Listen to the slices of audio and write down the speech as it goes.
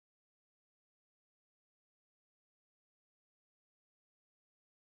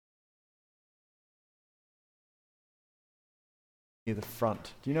near the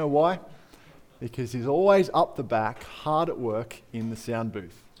front. Do you know why? Because he's always up the back, hard at work in the sound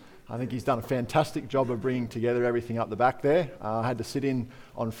booth. I think he's done a fantastic job of bringing together everything up the back there. I had to sit in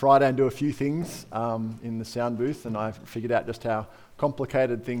on Friday and do a few things in the sound booth, and I figured out just how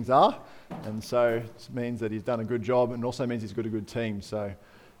complicated things are. And so it means that he's done a good job, and also means he's got a good team. So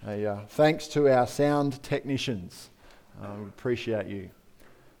thanks to our sound technicians. We appreciate you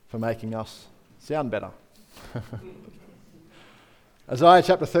for making us sound better. Isaiah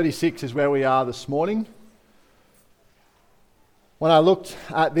chapter 36 is where we are this morning. When I looked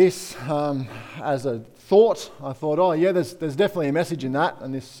at this as a thought, I thought, oh yeah, there's definitely a message in that,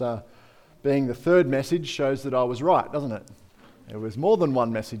 and this being the third message shows that I was right, doesn't it? There was more than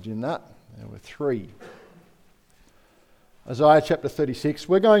one message in that. There were three. Isaiah chapter 36,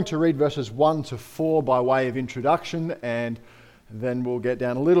 we're going to read verses 1 to 4 by way of introduction, and then we'll get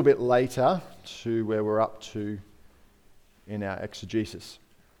down a little bit later to where we're up to in our exegesis.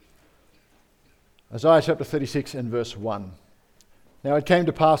 Isaiah chapter 36 and verse 1. Now it came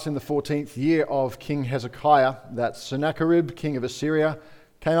to pass in the 14th year of King Hezekiah that Sennacherib, king of Assyria,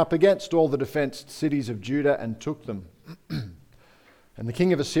 came up against all the defenced cities of Judah and took them. And the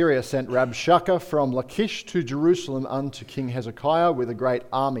king of Assyria sent Rabshakeh from Lachish to Jerusalem unto King Hezekiah with a great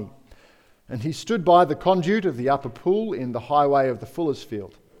army. And he stood by the conduit of the upper pool in the highway of the fuller's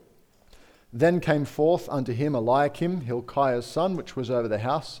field. Then came forth unto him Eliakim, Hilkiah's son, which was over the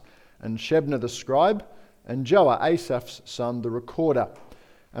house, and Shebna the scribe, and Joah, Asaph's son, the recorder.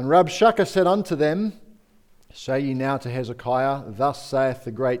 And Rabshakeh said unto them, Say ye now to Hezekiah, Thus saith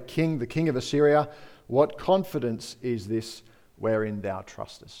the great king, the king of Assyria, What confidence is this wherein thou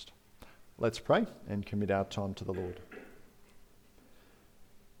trustest? Let's pray and commit our time to the Lord.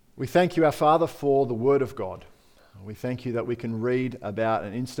 We thank you, our Father, for the Word of God. We thank you that we can read about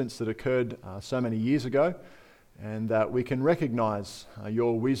an instance that occurred so many years ago, and that we can recognize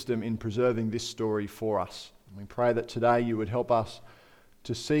your wisdom in preserving this story for us. We pray that today you would help us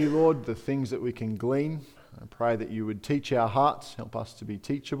to see, Lord, the things that we can glean. I pray that you would teach our hearts, help us to be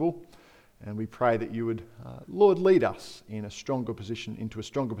teachable, and we pray that you would, Lord, lead us in a stronger position, into a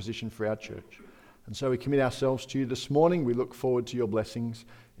stronger position for our church. And so we commit ourselves to you this morning. We look forward to your blessings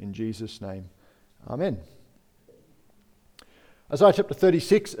in Jesus' name. Amen. Isaiah chapter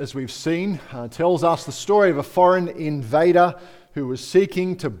 36, as we've seen, tells us the story of a foreign invader who was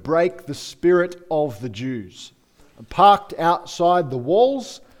seeking to break the spirit of the Jews. Parked outside the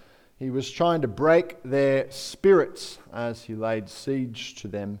walls, he was trying to break their spirits as he laid siege to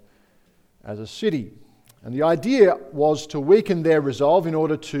them as a city. And the idea was to weaken their resolve in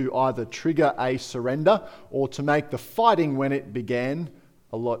order to either trigger a surrender or to make the fighting when it began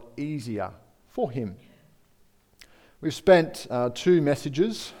a lot easier for him. We've spent 2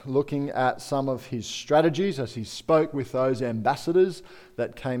 messages looking at some of his strategies as he spoke with those ambassadors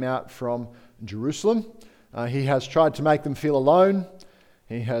that came out from Jerusalem. He has tried to make them feel alone.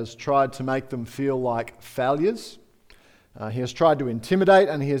 He has tried to make them feel like failures. He has tried to intimidate,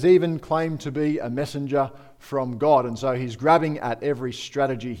 and he has even claimed to be a messenger from God. And so he's grabbing at every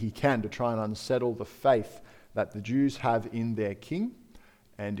strategy he can to try and unsettle the faith that the Jews have in their king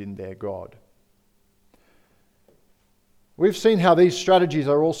and in their God. We've seen how these strategies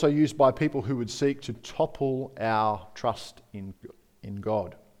are also used by people who would seek to topple our trust in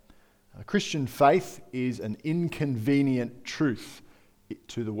God. Christian faith is an inconvenient truth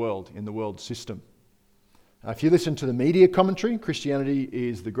to the world, in the world system. If you listen to the media commentary, Christianity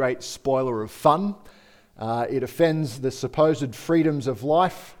is the great spoiler of fun. It offends the supposed freedoms of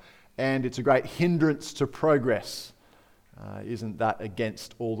life, and it's a great hindrance to progress. Isn't that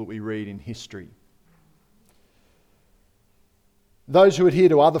against all that we read in history? Those who adhere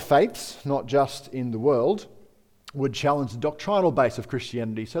to other faiths, not just in the world, would challenge the doctrinal base of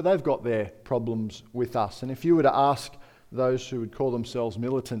Christianity, so they've got their problems with us. And if you were to ask those who would call themselves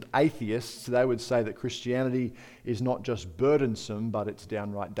militant atheists, they would say that Christianity is not just burdensome, but it's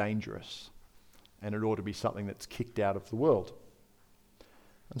downright dangerous. And it ought to be something that's kicked out of the world.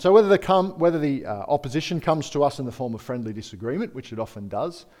 And so whether the opposition comes to us in the form of friendly disagreement, which it often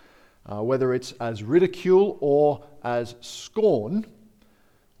does, whether it's as ridicule or as scorn,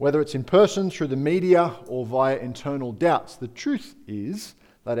 whether it's in person, through the media, or via internal doubts, the truth is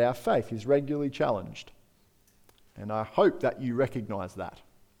that our faith is regularly challenged. And I hope that you recognise that.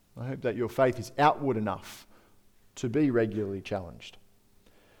 I hope that your faith is outward enough to be regularly challenged.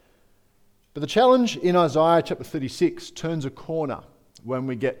 But the challenge in Isaiah chapter 36 turns a corner when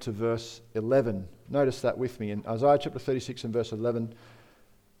we get to verse 11. Notice that with me in Isaiah chapter 36 and verse 11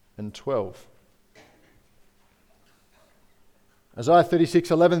 and 12. Isaiah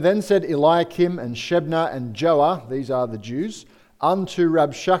 36:11, Then said Eliakim and Shebna and Joah, these are the Jews, unto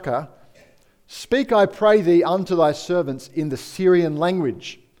Rabshakeh, Speak, I pray thee, unto thy servants in the Syrian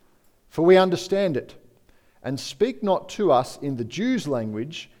language, for we understand it. And speak not to us in the Jews'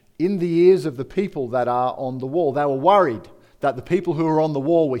 language, in the ears of the people that are on the wall. They were worried that the people who were on the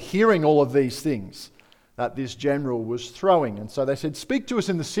wall were hearing all of these things that this general was throwing. And so they said, Speak to us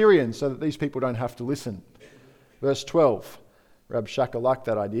in the Syrian so that these people don't have to listen. Verse 12, Rabshakeh liked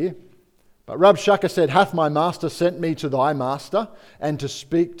that idea. But Rabshakeh said, Hath my master sent me to thy master, and to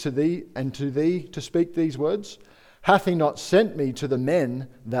speak to thee, and to thee to speak these words? Hath he not sent me to the men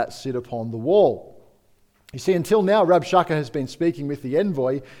that sit upon the wall? You see, until now, Rabshakeh has been speaking with the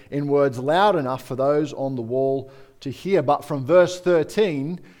envoy in words loud enough for those on the wall to hear. But from verse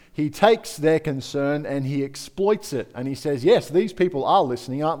 13, he takes their concern and he exploits it. And he says, yes, these people are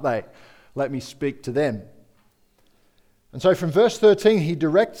listening, aren't they? Let me speak to them. And so from verse 13, he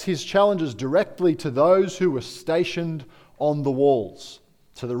directs his challenges directly to those who were stationed on the walls,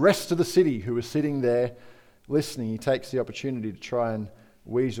 to the rest of the city who were sitting there listening. He takes the opportunity to try and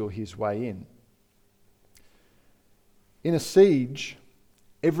weasel his way in. In a siege,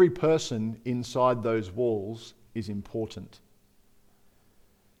 every person inside those walls is important.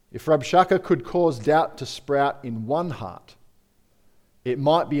 If Rabshakeh could cause doubt to sprout in one heart, it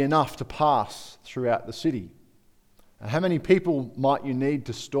might be enough to pass throughout the city. How many people might you need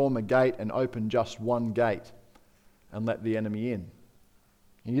to storm a gate and open just one gate and let the enemy in?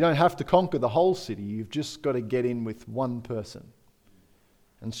 And you don't have to conquer the whole city. You've just got to get in with one person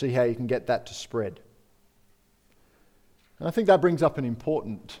and see how you can get that to spread. And I think that brings up an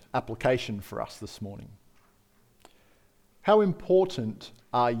important application for us this morning. How important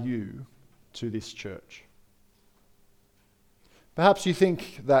are you to this church? Perhaps you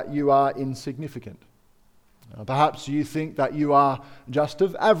think that you are insignificant. Perhaps you think that you are just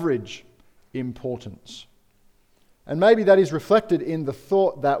of average importance. And maybe that is reflected in the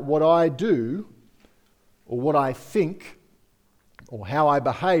thought that what I do, or what I think, or how I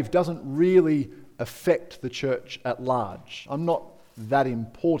behave doesn't really affect the church at large. I'm not that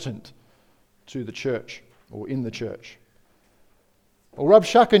important to the church or in the church. Well,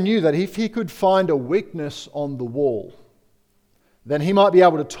 Rabshakeh knew that if he could find a weakness on the wall, then he might be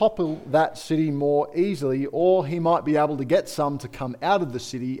able to topple that city more easily, or he might be able to get some to come out of the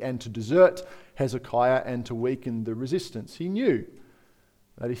city and to desert Hezekiah and to weaken the resistance. He knew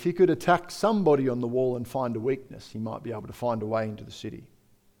that if he could attack somebody on the wall and find a weakness, he might be able to find a way into the city.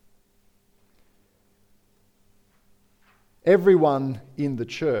 Everyone in the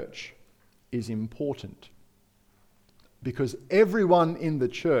church is important because everyone in the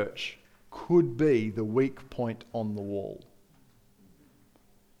church could be the weak point on the wall.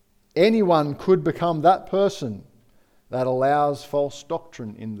 Anyone could become that person that allows false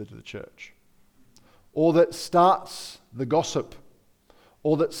doctrine into the church, or that starts the gossip,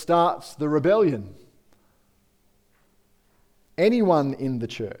 or that starts the rebellion. Anyone in the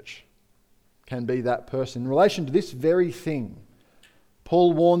church can be that person. In relation to this very thing,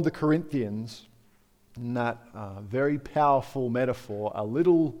 Paul warned the Corinthians in that very powerful metaphor, a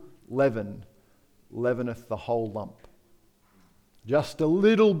little leaven leaveneth the whole lump. Just a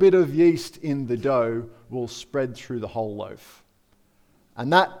little bit of yeast in the dough will spread through the whole loaf.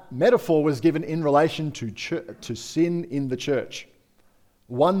 And that metaphor was given in relation to sin in the church.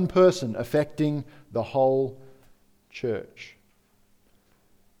 One person affecting the whole church.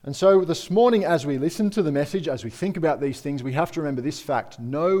 And so this morning, as we listen to the message, as we think about these things, we have to remember this fact: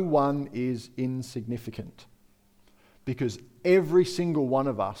 no one is insignificant, because every single one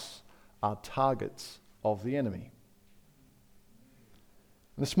of us are targets of the enemy.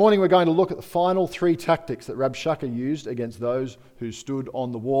 This morning we're going to look at the final three tactics that Rabshakeh used against those who stood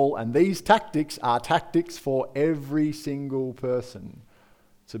on the wall. And these tactics are tactics for every single person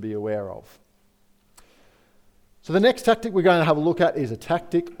to be aware of. So the next tactic we're going to have a look at is a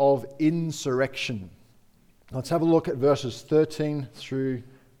tactic of insurrection. Let's have a look at verses 13 through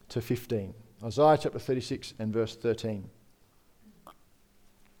to 15. Isaiah chapter 36 and verse 13.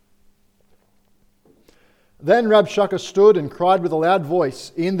 Then Rabshakeh stood and cried with a loud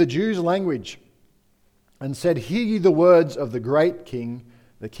voice in the Jews' language and said, Hear ye the words of the great king,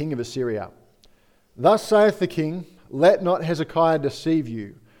 the king of Assyria. Thus saith the king, Let not Hezekiah deceive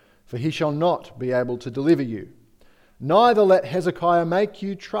you, for he shall not be able to deliver you. Neither let Hezekiah make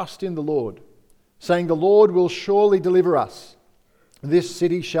you trust in the Lord, saying, The Lord will surely deliver us. This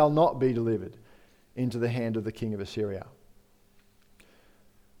city shall not be delivered into the hand of the king of Assyria.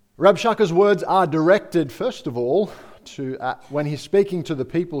 Rabshakeh's words are directed, first of all, to when he's speaking to the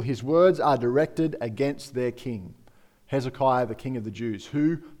people, his words are directed against their king, Hezekiah, the king of the Jews,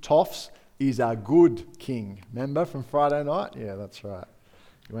 who toffs is a good king. Remember from Friday night? Yeah, that's right.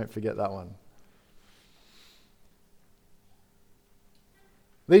 You won't forget that one.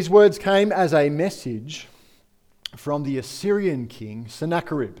 These words came as a message from the Assyrian king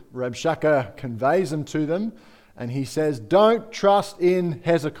Sennacherib. Rabshakeh conveys them to them, and he says, don't trust in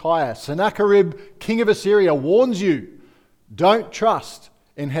Hezekiah. Sennacherib, king of Assyria, warns you, don't trust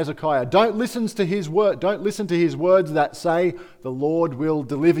in Hezekiah. Don't listen to his words that say, the Lord will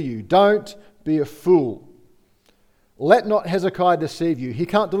deliver you. Don't be a fool. Let not Hezekiah deceive you. He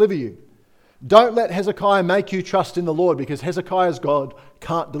can't deliver you. Don't let Hezekiah make you trust in the Lord, because Hezekiah's God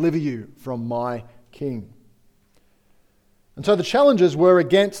can't deliver you from my king. And so the challenges were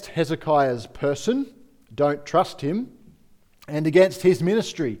against Hezekiah's person, don't trust him, and against his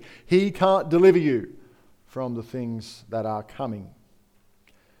ministry. He can't deliver you from the things that are coming.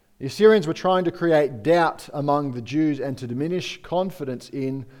 The Assyrians were trying to create doubt among the Jews and to diminish confidence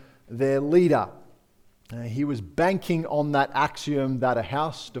in their leader. He was banking on that axiom that a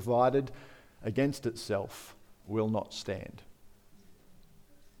house divided against itself will not stand.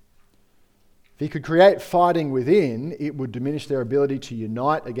 If he could create fighting within, it would diminish their ability to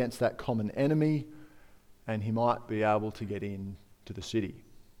unite against that common enemy, and he might be able to get into the city.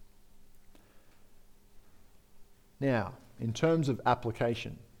 Now, in terms of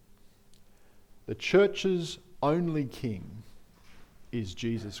application, the church's only king is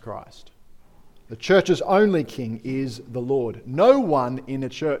Jesus Christ. The church's only king is the Lord. No one in a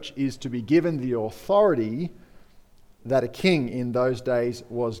church is to be given the authority that a king in those days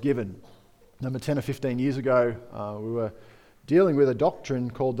was given. Number 10 or 15 years ago, we were dealing with a doctrine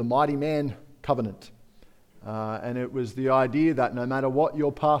called the Mighty Man Covenant. And it was the idea that no matter what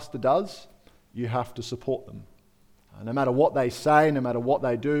your pastor does, you have to support them. No matter what they say, no matter what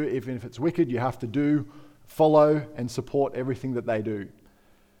they do, even if it's wicked, you have to follow and support everything that they do.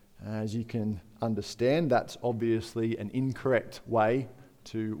 As you can understand, that's obviously an incorrect way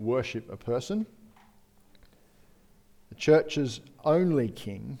to worship a person. The church's only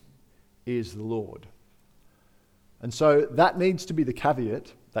king is the Lord. And so that needs to be the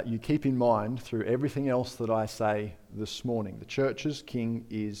caveat that you keep in mind through everything else that I say this morning. The church's king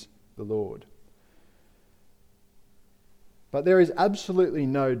is the Lord. But there is absolutely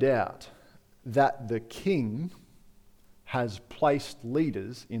no doubt that the king has placed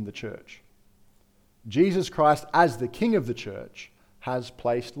leaders in the church. Jesus Christ, as the king of the church, has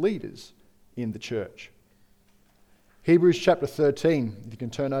placed leaders in the church. Hebrews chapter 13, if you can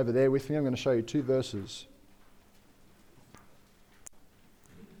turn over there with me, I'm going to show you 2 verses.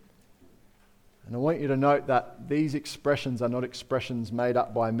 And I want you to note that these expressions are not expressions made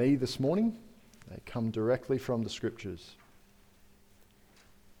up by me this morning. They come directly from the Scriptures.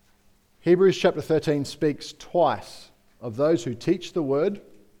 Hebrews chapter 13 speaks twice of those who teach the word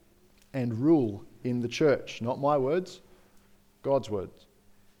and rule in the church. Not my words, God's words.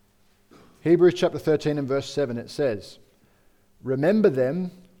 Hebrews chapter 13 and verse 7, it says, remember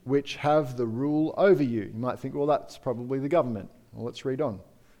them which have the rule over you. You might think, well, that's probably the government. Well, let's read on.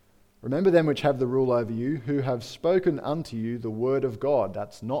 Remember them which have the rule over you, who have spoken unto you the word of God.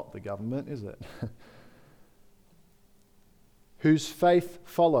 That's not the government, is it? Whose faith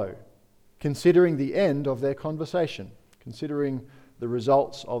follow, considering the end of their conversation, considering the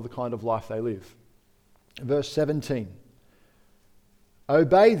results of the kind of life they live. Verse 17.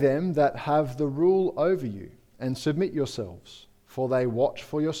 Obey them that have the rule over you, and submit yourselves, for they watch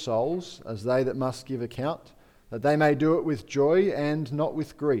for your souls, as they that must give account, that they may do it with joy and not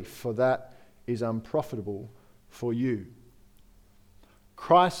with grief, for that is unprofitable for you.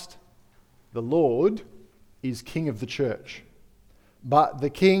 Christ, the Lord, is King of the church, but the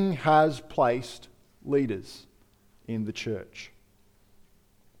King has placed leaders in the church.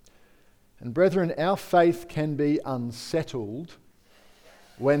 And brethren, our faith can be unsettled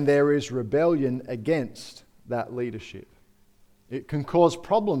when there is rebellion against that leadership. It can cause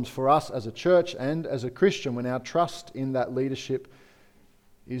problems for us as a church and as a Christian when our trust in that leadership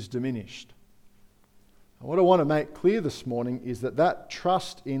is diminished. And what I want to make clear this morning is that that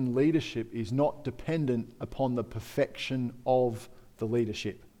trust in leadership is not dependent upon the perfection of the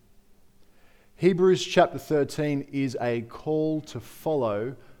leadership. Hebrews chapter 13 is a call to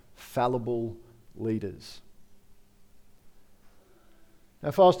follow fallible leaders. Now,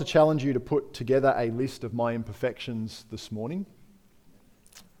 if I was to challenge you to put together a list of my imperfections this morning,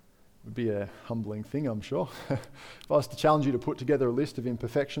 it would be a humbling thing, I'm sure. If I was to challenge you to put together a list of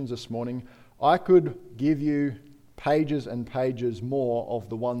imperfections this morning, I could give you pages and pages more of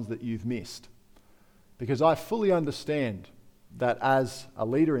the ones that you've missed. Because I fully understand that as a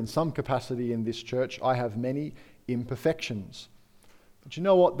leader in some capacity in this church, I have many imperfections. But you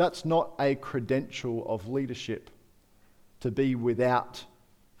know what? That's not a credential of leadership, to be without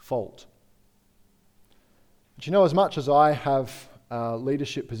fault. But you know, as much as I have a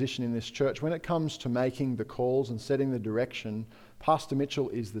leadership position in this church, when it comes to making the calls and setting the direction, Pastor Mitchell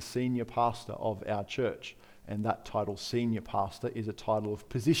is the senior pastor of our church. And that title, senior pastor, is a title of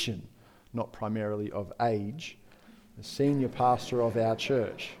position, not primarily of age. The senior pastor of our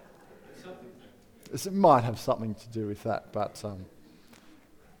church. It might have something to do with that, but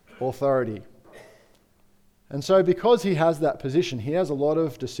authority. And so because he has that position, he has a lot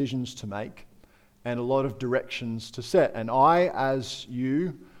of decisions to make and a lot of directions to set. And I, as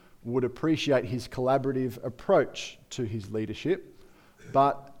you, would appreciate his collaborative approach to his leadership,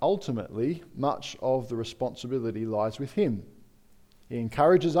 but ultimately, much of the responsibility lies with him. He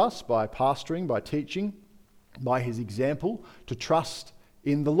encourages us by pastoring, by teaching, by his example, to trust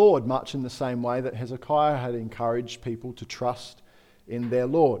in the Lord, much in the same way that Hezekiah had encouraged people to trust in their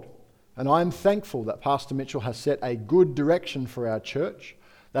Lord. And I'm thankful that Pastor Mitchell has set a good direction for our church,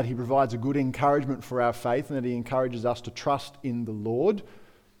 that he provides a good encouragement for our faith, and that he encourages us to trust in the Lord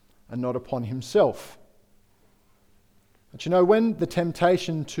and not upon himself. But you know, when the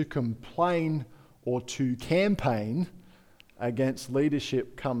temptation to complain or to campaign against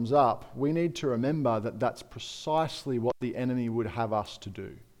leadership comes up, we need to remember that that's precisely what the enemy would have us to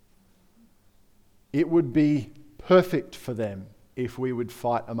do. It would be perfect for them if we would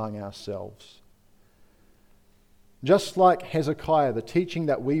fight among ourselves. Just like Hezekiah, the teaching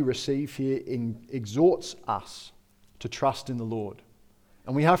that we receive here exhorts us to trust in the Lord.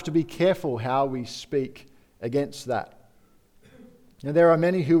 And we have to be careful how we speak against that. Now, there are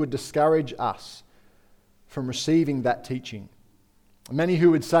many who would discourage us from receiving that teaching. Many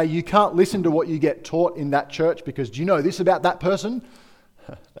who would say, you can't listen to what you get taught in that church because do you know this about that person?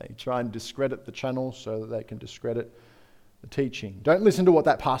 They try and discredit the channel so that they can discredit the teaching. Don't listen to what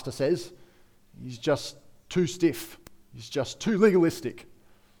that pastor says. He's just too stiff. He's just too legalistic.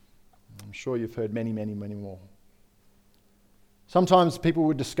 I'm sure you've heard many, many, many more. Sometimes people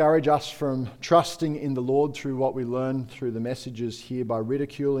would discourage us from trusting in the Lord through what we learn through the messages here by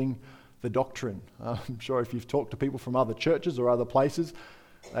ridiculing the doctrine. I'm sure if you've talked to people from other churches or other places,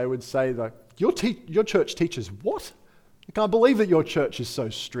 they would say that your church teaches what? I can't believe that your church is so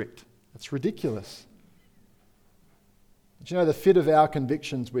strict. That's ridiculous. But you know, the fit of our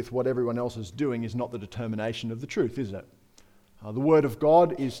convictions with what everyone else is doing is not the determination of the truth, is it? The Word of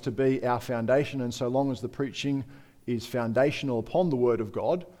God is to be our foundation, and so long as the preaching is foundational upon the Word of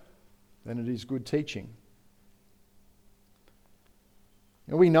God, then it is good teaching.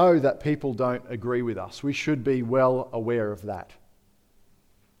 And we know that people don't agree with us. We should be well aware of that.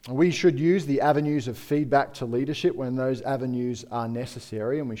 We should use the avenues of feedback to leadership when those avenues are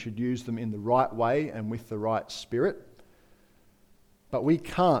necessary, and we should use them in the right way and with the right spirit. But we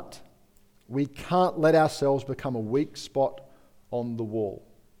can't let ourselves become a weak spot on the wall,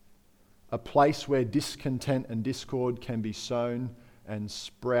 a place where discontent and discord can be sown and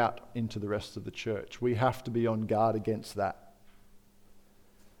sprout into the rest of the church. We have to be on guard against that.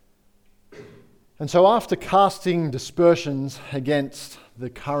 And so after casting dispersions against the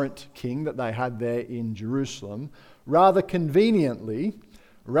current king that they had there in Jerusalem, rather conveniently,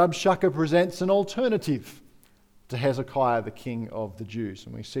 Rabshakeh presents an alternative to Hezekiah, the king of the Jews.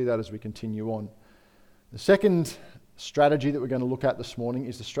 And we see that as we continue on. The second strategy that we're going to look at this morning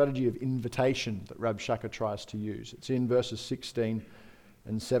is the strategy of invitation that Rabshakeh tries to use. It's in verses 16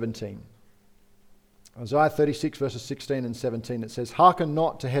 and 17. Isaiah 36 verses 16 and 17, it says, "Hearken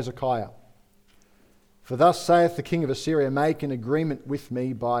not to Hezekiah, for thus saith the king of Assyria, make an agreement with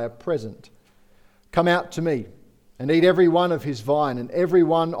me by a present. Come out to me, and eat every one of his vine, and every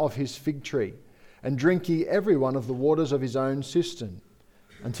one of his fig tree, and drink ye every one of the waters of his own cistern,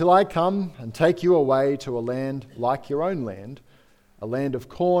 until I come and take you away to a land like your own land, a land of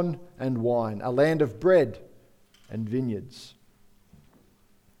corn and wine, a land of bread and vineyards."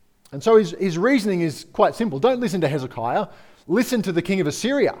 And so his reasoning is quite simple. Don't listen to Hezekiah. Listen to the king of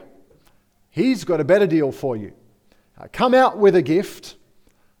Assyria. He's got a better deal for you. Come out with a gift.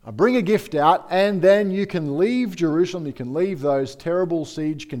 Bring a gift out, and then you can leave Jerusalem. You can leave those terrible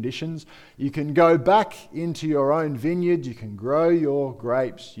siege conditions. You can go back into your own vineyard. You can grow your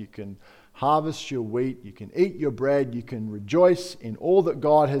grapes. You can harvest your wheat. You can eat your bread. You can rejoice in all that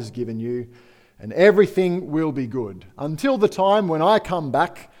God has given you, and everything will be good until the time when I come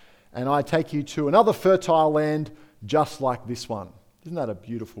back and I take you to another fertile land just like this one. Isn't that a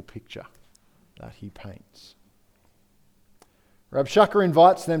beautiful picture that he paints? Rabshakeh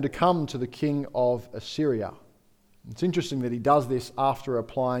invites them to come to the king of Assyria. It's interesting that he does this after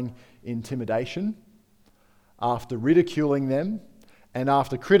applying intimidation, after ridiculing them, And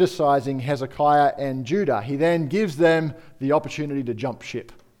after criticizing Hezekiah and Judah, he then gives them the opportunity to jump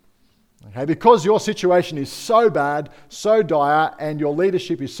ship. Okay, because your situation is so bad, so dire, and your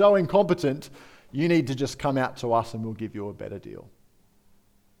leadership is so incompetent, you need to just come out to us and we'll give you a better deal.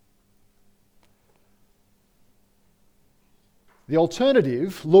 The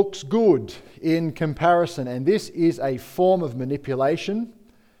alternative looks good in comparison, and this is a form of manipulation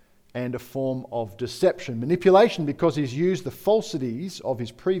and a form of deception. Manipulation because he's used the falsities of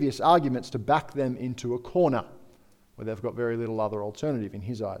his previous arguments to back them into a corner where they've got very little other alternative in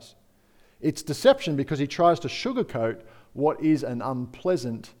his eyes. It's deception because he tries to sugarcoat what is an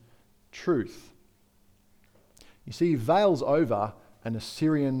unpleasant truth. You see, he veils over an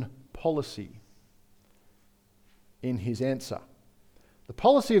Assyrian policy in his answer. The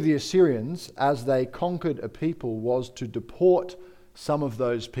policy of the Assyrians as they conquered a people was to deport some of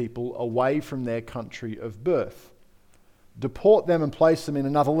those people away from their country of birth. Deport them and place them in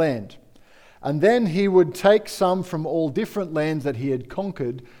another land. And then he would take some from all different lands that he had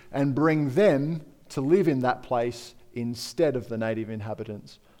conquered and bring them to live in that place instead of the native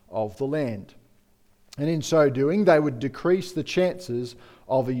inhabitants of the land. And in so doing, they would decrease the chances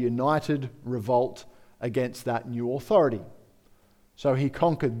of a united revolt against that new authority. So he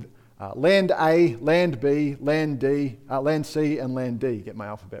conquered land A, land B, land D, land C, and land D. Get my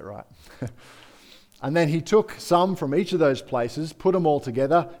alphabet right. And then he took some from each of those places, put them all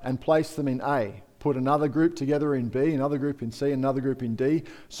together, and placed them in A. Put another group together in B, another group in C, another group in D,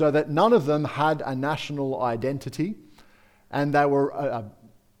 so that none of them had a national identity, and they were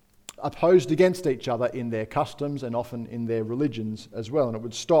opposed against each other in their customs and often in their religions as well. And it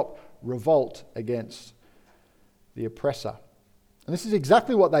would stop revolt against the oppressor. And this is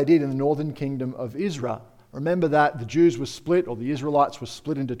exactly what they did in the northern kingdom of Israel. Remember that the Jews were split, or the Israelites were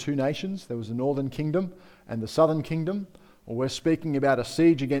split into two nations. There was the northern kingdom and the southern kingdom. Well, we're speaking about a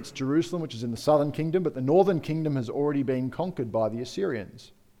siege against Jerusalem, which is in the southern kingdom, but the northern kingdom has already been conquered by the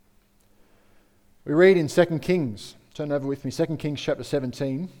Assyrians. We read in 2 Kings, turn over with me, 2 Kings chapter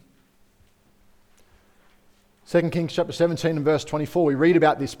 17. 2 Kings chapter 17 and verse 24, we read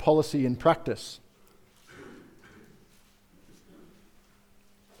about this policy in practice.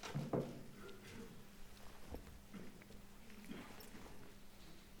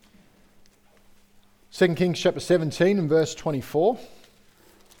 2 Kings chapter 17 and verse 24.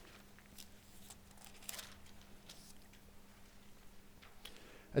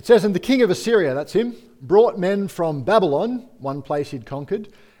 It says, "And the king of Assyria," that's him, "brought men from Babylon," one place he'd conquered,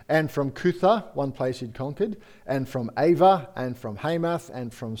 "and from Cutha," one place he'd conquered, "and from Ava, and from Hamath,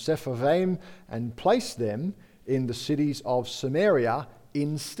 and from Sepharvaim, and placed them in the cities of Samaria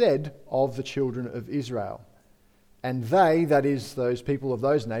instead of the children of Israel. And they," that is, those people of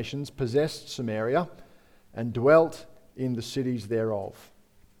those nations, "possessed Samaria and dwelt in the cities thereof."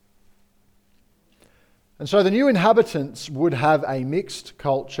 And so the new inhabitants would have a mixed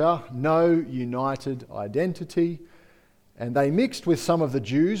culture, no united identity, and they mixed with some of the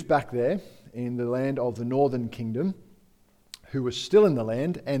Jews back there in the land of the northern kingdom who were still in the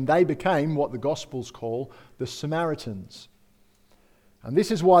land, and they became what the Gospels call the Samaritans. And this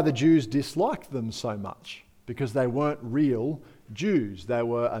is why the Jews disliked them so much, because they weren't real Jews. They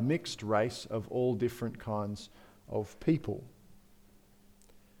were a mixed race of all different kinds of people.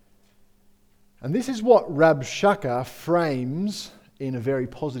 And this is what Rabshakeh frames in a very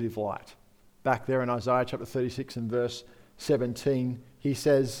positive light. Back there in Isaiah chapter 36 and verse 17, he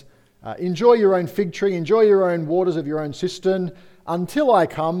says, "Enjoy your own fig tree, enjoy your own waters of your own cistern, until I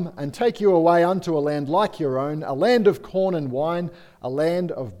come and take you away unto a land like your own, a land of corn and wine, a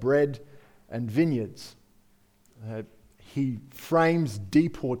land of bread and vineyards." He frames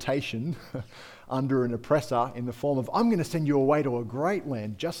deportation under an oppressor in the form of, "I'm going to send you away to a great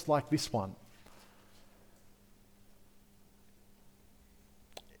land just like this one."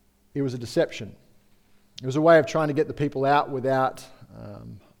 It was a deception. It was a way of trying to get the people out without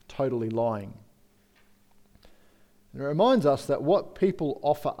totally lying. And it reminds us that what people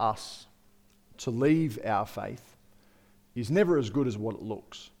offer us to leave our faith is never as good as what it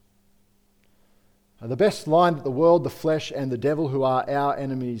looks. The best line that the world, the flesh, and the devil, who are our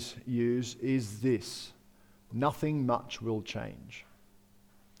enemies, use is this: nothing much will change.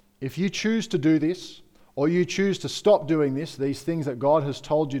 If you choose to do this, or you choose to stop doing this, these things that God has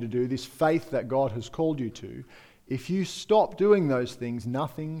told you to do, this faith that God has called you to, if you stop doing those things,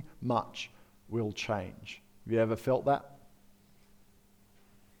 nothing much will change. Have you ever felt that?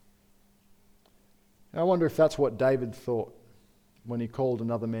 I wonder if that's what David thought when he called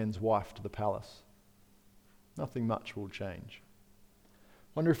another man's wife to the palace. Nothing much will change.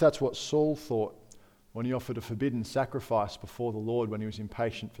 I wonder if that's what Saul thought When he offered a forbidden sacrifice before the Lord when he was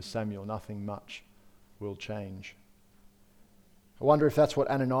impatient for Samuel, nothing much will change. I wonder if that's what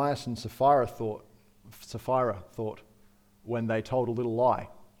Ananias and Sapphira thought when they told a little lie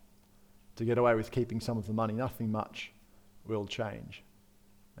to get away with keeping some of the money. Nothing much will change.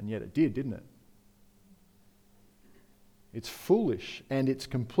 And yet it did, didn't it? It's foolish and it's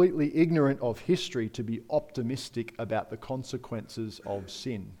completely ignorant of history to be optimistic about the consequences of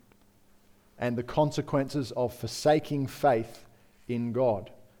sin and the consequences of forsaking faith in God.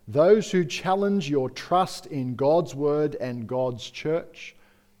 Those who challenge your trust in God's word and God's church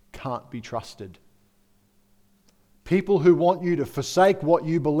can't be trusted. People who want you to forsake what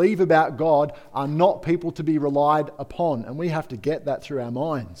you believe about God are not people to be relied upon, and we have to get that through our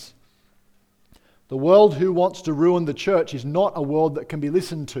minds. The world who wants to ruin the church is not a world that can be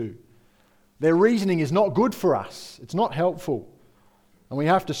listened to. Their reasoning is not good for us. It's not helpful. And we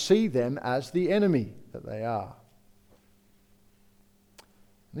have to see them as the enemy that they are.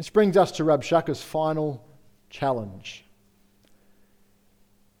 This brings us to Rabshakeh's final challenge.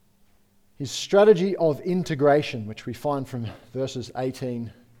 His strategy of integration, which we find from verses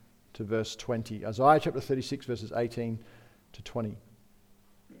 18 to verse 20. Isaiah chapter 36, verses 18 to 20.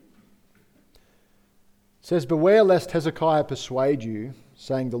 It says, "Beware lest Hezekiah persuade you,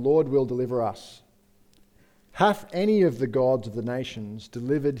 saying, the Lord will deliver us. Hath any of the gods of the nations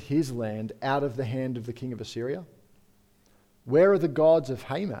delivered his land out of the hand of the king of Assyria? Where are the gods of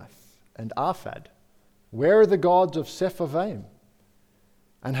Hamath and Arphad? Where are the gods of Sepharvaim?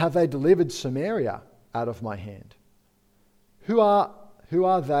 And have they delivered Samaria out of my hand? Who are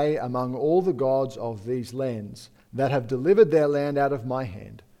they among all the gods of these lands that have delivered their land out of my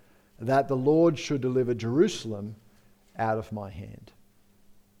hand, that the Lord should deliver Jerusalem out of my hand?"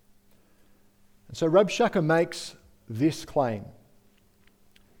 And so Rabshakeh makes this claim.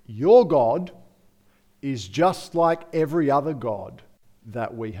 Your God is just like every other god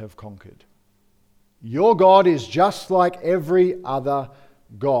that we have conquered. Your God is just like every other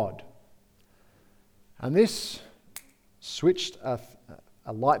God. And this switched a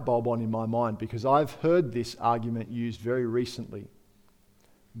light bulb on in my mind, because I've heard this argument used very recently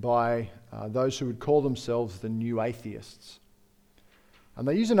by those who would call themselves the new atheists. And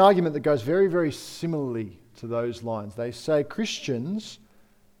they use an argument that goes very, very similarly to those lines. They say Christians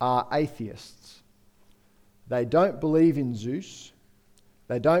are atheists. They don't believe in Zeus.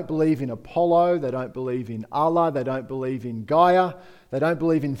 They don't believe in Apollo. They don't believe in Allah. They don't believe in Gaia. They don't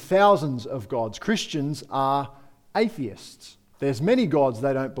believe in thousands of gods. Christians are atheists. There's many gods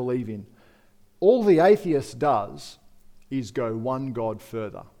they don't believe in. All the atheist does is go one God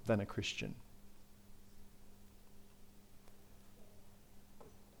further than a Christian.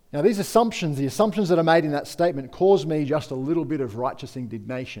 Now, these assumptions, the assumptions that are made in that statement, cause me just a little bit of righteous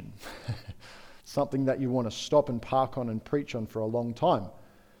indignation. Something that you want to stop and park on and preach on for a long time.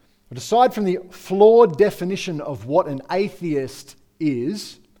 But aside from the flawed definition of what an atheist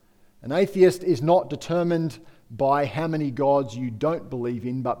is not determined by how many gods you don't believe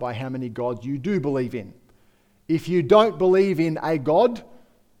in, but by how many gods you do believe in. If you don't believe in a god,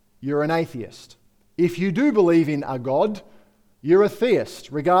 you're an atheist. If you do believe in a god, you're a theist,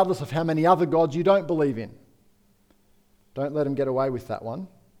 regardless of how many other gods you don't believe in. Don't let them get away with that one.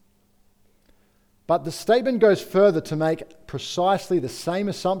 But the statement goes further to make precisely the same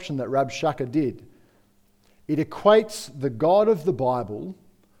assumption that Rabshakeh did. It equates the God of the Bible,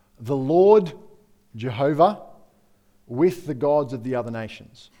 the Lord Jehovah, with the gods of the other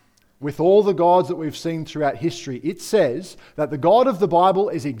nations. With all the gods that we've seen throughout history, it says that the God of the Bible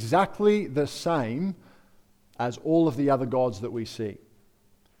is exactly the same as all of the other gods that we see.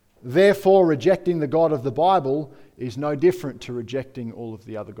 Therefore, rejecting the God of the Bible is no different to rejecting all of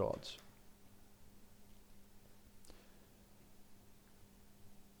the other gods.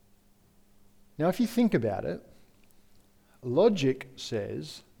 Now, if you think about it, logic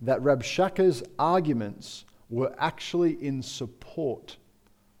says that Rabshakeh's arguments were actually in support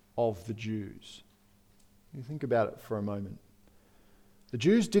of the Jews. You think about it for a moment. The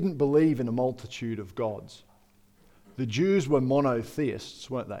Jews didn't believe in a multitude of gods. The Jews were monotheists,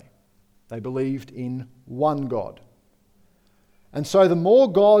 weren't they? They believed in one God. And so the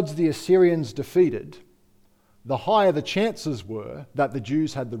more gods the Assyrians defeated, the higher the chances were that the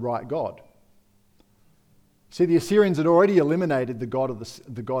Jews had the right God. See, the Assyrians had already eliminated the god of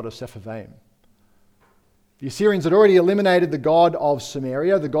Sepharvaim. The Assyrians had already eliminated the god of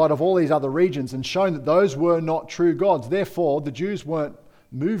Samaria, the god of all these other regions, and shown that those were not true gods. Therefore, the Jews weren't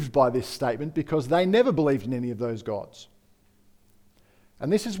moved by this statement because they never believed in any of those gods. And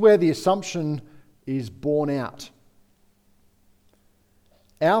this is where the assumption is borne out.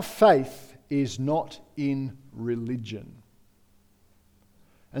 Our faith is not in religion.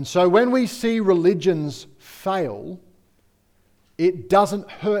 And so when we see religions fail, it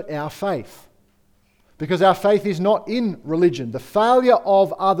doesn't hurt our faith, because our faith is not in religion. The failure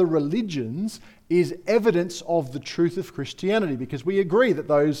of other religions is evidence of the truth of Christianity, because we agree that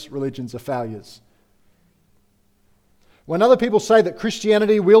those religions are failures. When other people say that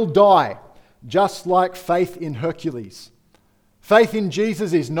Christianity will die, just like faith in Hercules, faith in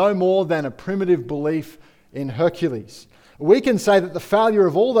Jesus is no more than a primitive belief in Hercules. We can say that the failure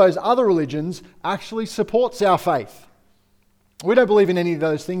of all those other religions actually supports our faith. We don't believe in any of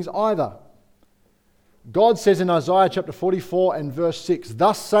those things either. God says in Isaiah chapter 44 and verse 6,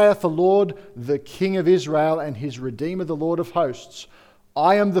 "Thus saith the Lord, the King of Israel and his Redeemer, the Lord of hosts,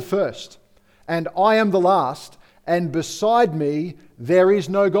 I am the first, and I am the last, and beside me there is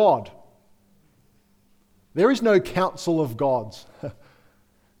no God." There is no council of gods.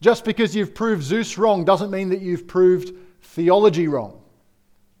 Just because you've proved Zeus wrong doesn't mean that you've proved theology wrong.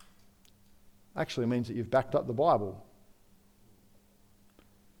 Actually, it means that you've backed up the Bible.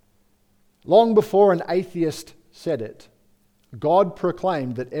 Long before an atheist said it, God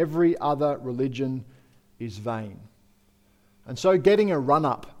proclaimed that every other religion is vain. And so getting a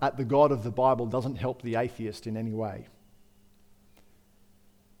run-up at the God of the Bible doesn't help the atheist in any way.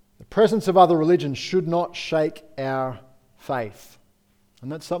 The presence of other religions should not shake our faith.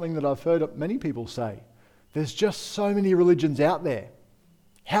 And that's something that I've heard many people say. There's just so many religions out there.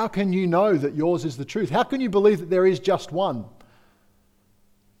 How can you know that yours is the truth? How can you believe that there is just one?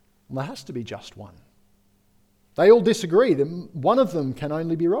 Well, there has to be just one. They all disagree. One of them can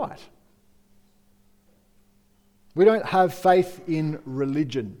only be right. We don't have faith in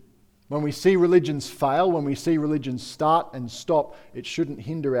religion. When we see religions fail, when we see religions start and stop, it shouldn't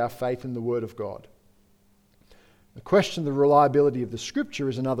hinder our faith in the Word of God. The question of the reliability of the Scripture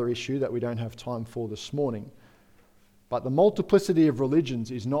is another issue that we don't have time for this morning. But the multiplicity of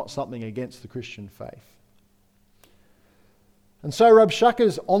religions is not something against the Christian faith. And so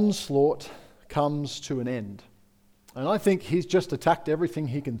Rabshakeh's onslaught comes to an end. And I think he's just attacked everything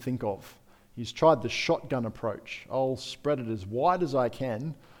he can think of. He's tried the shotgun approach. I'll spread it as wide as I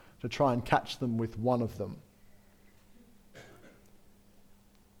can to try and catch them with one of them.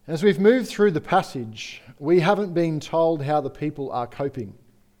 As we've moved through the passage, we haven't been told how the people are coping.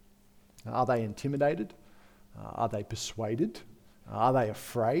 Are they intimidated? Are they persuaded? Are they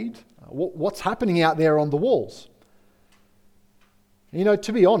afraid? What's happening out there on the walls? You know,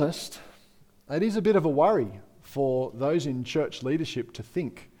 to be honest, it is a bit of a worry for those in church leadership to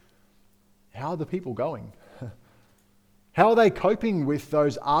think, how are the people going? How are they coping with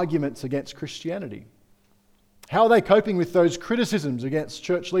those arguments against Christianity? How are they coping with those criticisms against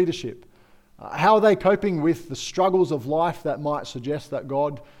church leadership? How are they coping with the struggles of life that might suggest that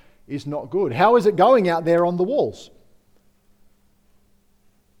God is not good? How is it going out there on the walls?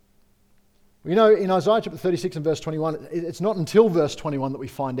 You know, in Isaiah chapter 36 and verse 21, it's not until verse 21 that we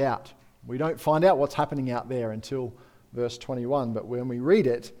find out. We don't find out what's happening out there until verse 21, but when we read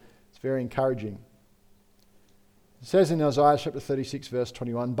it, it's very encouraging. It says in Isaiah chapter 36 verse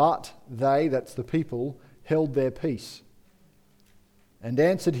 21, "But they," that's the people, "held their peace and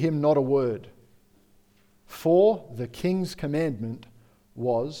answered him not a word. For the king's commandment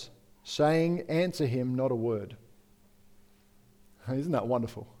was, saying, answer him not a word." Isn't that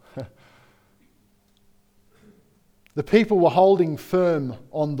wonderful? The people were holding firm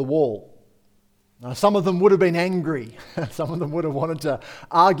on the wall. Now, some of them would have been angry. Some of them would have wanted to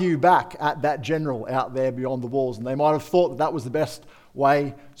argue back at that general out there beyond the walls, and they might have thought that that was the best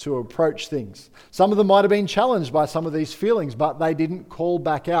way to approach things. Some of them might have been challenged by some of these feelings, but they didn't call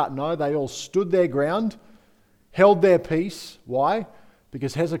back out. No, they all stood their ground, held their peace. Why?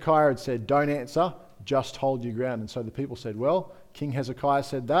 Because Hezekiah had said, "Don't answer, just hold your ground." And so the people said, "Well, King Hezekiah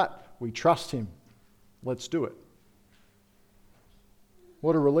said that. We trust him. Let's do it."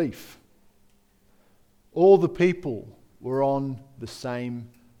 What a relief. All the people were on the same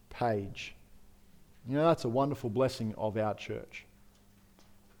page. You know, that's a wonderful blessing of our church,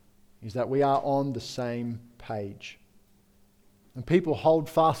 is that we are on the same page. And people hold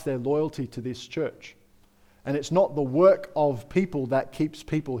fast their loyalty to this church. And it's not the work of people that keeps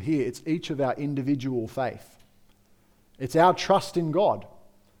people here. It's each of our individual faith. It's our trust in God.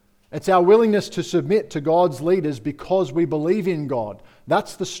 It's our willingness to submit to God's leaders because we believe in God.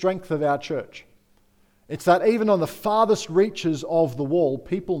 That's the strength of our church. It's that even on the farthest reaches of the wall,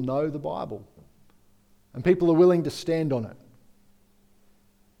 people know the Bible. And people are willing to stand on it.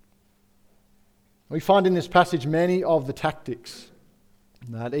 We find in this passage many of the tactics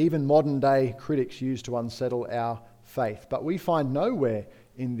that even modern day critics use to unsettle our faith. But we find nowhere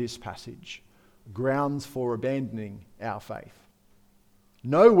in this passage grounds for abandoning our faith.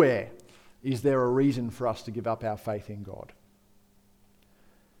 Nowhere is there a reason for us to give up our faith in God.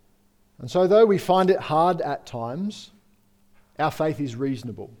 And so though we find it hard at times, our faith is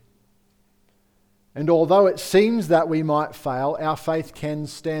reasonable. And although it seems that we might fail, our faith can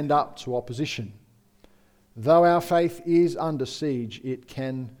stand up to opposition. Though our faith is under siege, it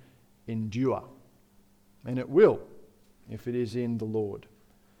can endure. And it will, if it is in the Lord.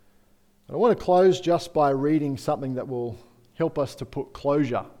 I want to close just by reading something that will help us to put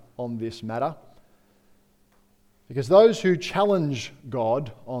closure on this matter. Because those who challenge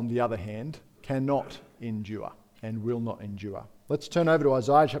God, on the other hand, cannot endure and will not endure. Let's turn over to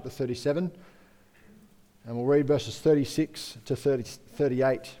Isaiah chapter 37, and we'll read verses 36 to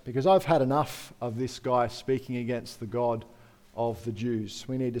 38, because I've had enough of this guy speaking against the God of the Jews.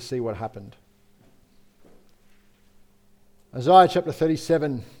 We need to see what happened. Isaiah chapter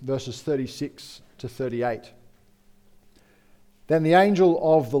 37, verses 36 to 38. Then the angel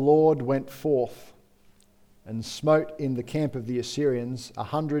of the Lord went forth and smote in the camp of the Assyrians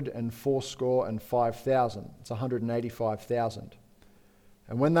 185,000. It's 185,000.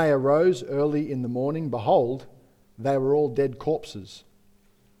 And when they arose early in the morning, behold, they were all dead corpses.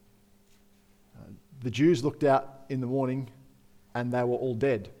 The Jews looked out in the morning and they were all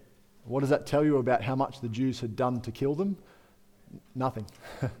dead. What does that tell you about how much the Jews had done to kill them? Nothing.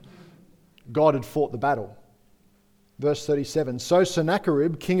 God had fought the battle. Verse 37, so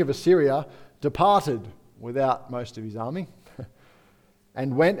Sennacherib, king of Assyria, departed without most of his army,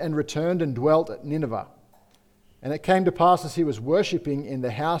 and went and returned and dwelt at Nineveh. And it came to pass as he was worshipping in the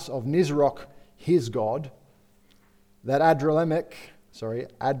house of Nisroch, his god, that Adramelech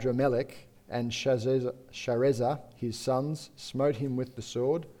and Sharezer, his sons, smote him with the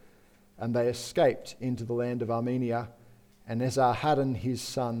sword, and they escaped into the land of Armenia, and Esarhaddon, his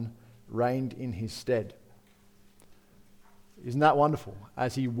son, reigned in his stead. Isn't that wonderful?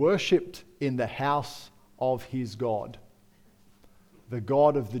 As he worshipped in the house of his God, the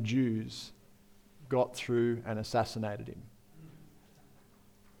God of the Jews got through and assassinated him.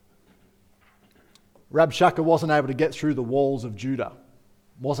 Rabshakeh wasn't able to get through the walls of Judah,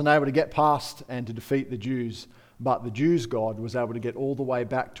 wasn't able to get past and to defeat the Jews, but the Jews' God was able to get all the way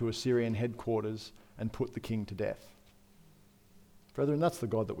back to Assyrian headquarters and put the king to death. Brethren, that's the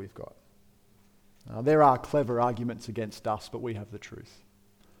God that we've got. There are clever arguments against us, but we have the truth.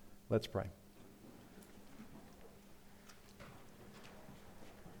 Let's pray.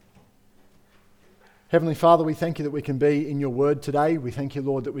 Heavenly Father, we thank you that we can be in your word today. We thank you,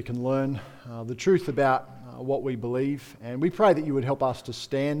 Lord, that we can learn the truth about what we believe. And we pray that you would help us to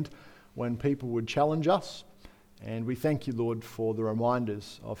stand when people would challenge us. And we thank you, Lord, for the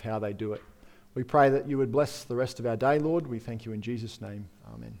reminders of how they do it. We pray that you would bless the rest of our day, Lord. We thank you in Jesus' name.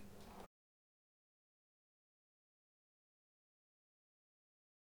 Amen.